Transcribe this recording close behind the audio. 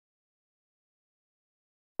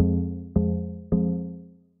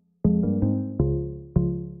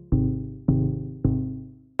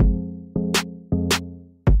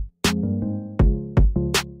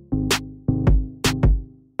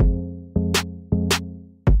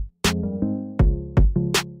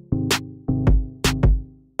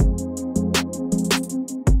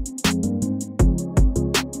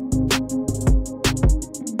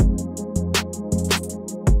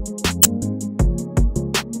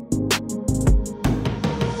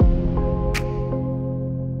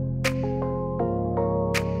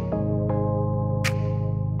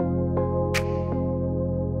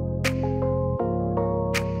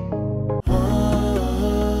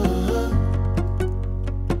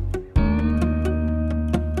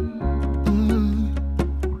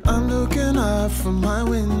out from my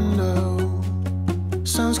window.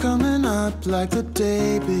 Sun's coming up like the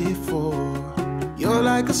day before. You're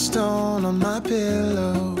like a stone on my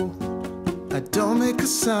pillow. I don't make a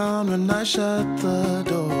sound when I shut the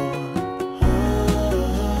door.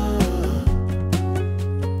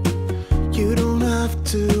 You don't have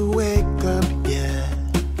to wake up yet.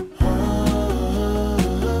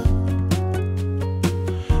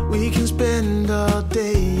 We can spend all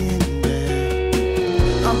day in bed.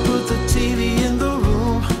 I'll put the TV in the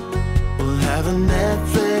room. We'll have a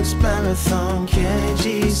Netflix marathon, Kenny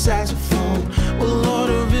G saxophone. We'll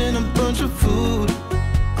order in a bunch of food.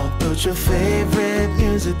 I'll put your favorite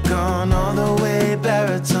music on, all the way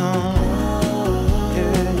baritone.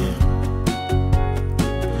 Yeah.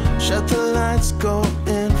 Shut the lights, go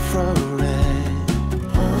infrared.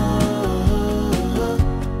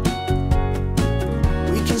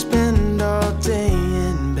 We can spend all day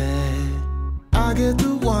in bed. I'll get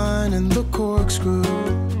the wine and the corkscrew.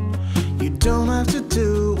 You don't have to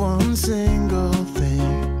do one single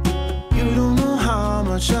thing. You don't know how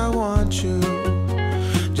much I want you.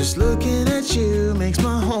 Just looking at you makes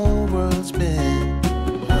my whole world spin.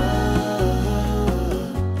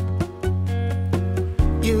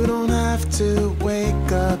 You don't have to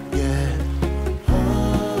wake up yet.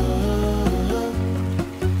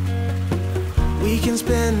 We can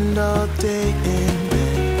spend all day in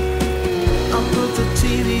bed. I'll put the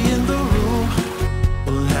TV in the room.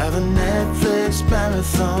 We'll have a Netflix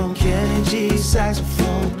marathon, Kenny G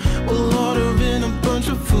saxophone. We'll order in a bunch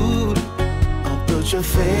of food. I'll put your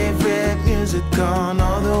favorite music on,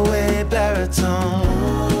 all the way baritone.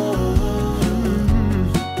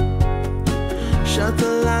 Shut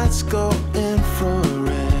the lights, go infrared.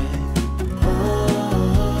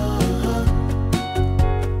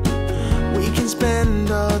 We can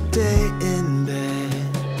spend all day in bed.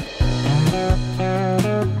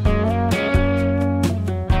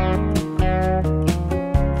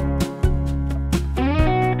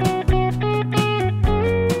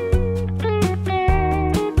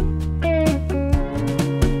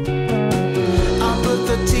 I'll put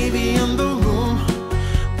the TV in the room.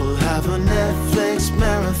 We'll have a Netflix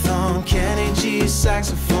marathon, Kenny G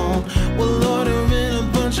saxophone. We'll order in a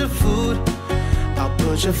bunch of food. I'll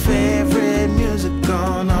put your favorite music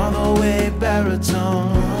on, all the way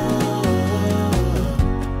baritone.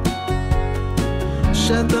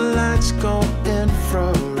 Shut the lights, go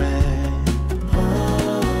infrared.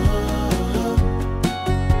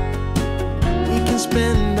 We can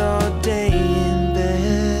spend all day in bed.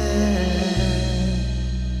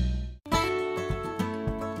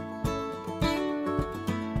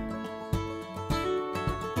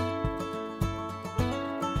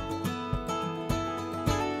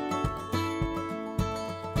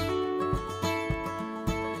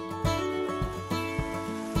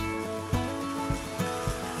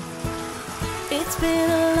 It's been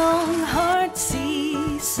a long, hard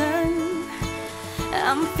season.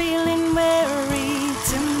 I'm feeling weary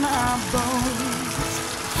to my bones.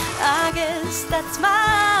 I guess that's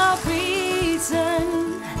my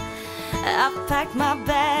reason. I've packed my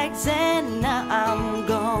bags and now I'm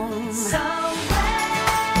gone. Somewhere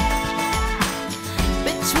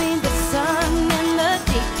between the sun and the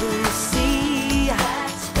deep blue sea.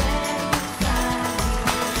 That's very fine.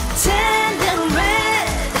 Tender red,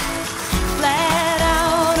 flat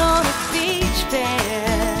out on a beach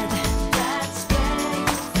bed. That's very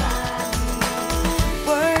fine.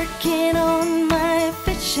 Working on my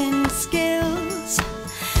fishing skills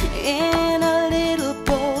in a little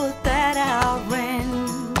boat that I'll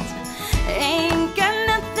rent. Ain't got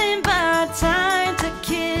nothing but time to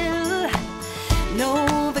kill. No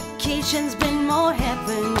vacation's been more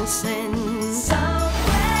heaven sent. Somewhere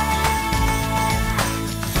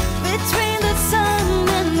between the sun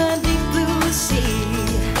and the deep blue sea.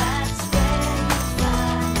 That's very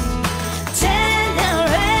fine. Tender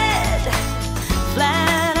red,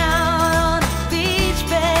 flat out on a beach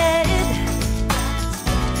bed.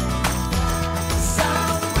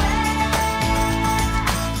 Somewhere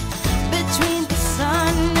between the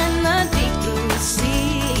sun and the deep blue sea.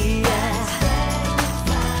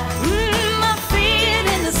 My feet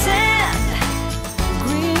in the sand,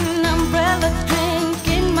 green umbrella drink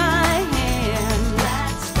in my hand.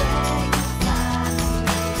 That's very fine.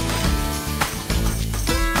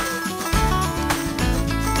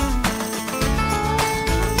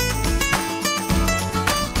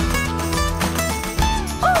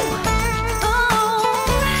 Ooh.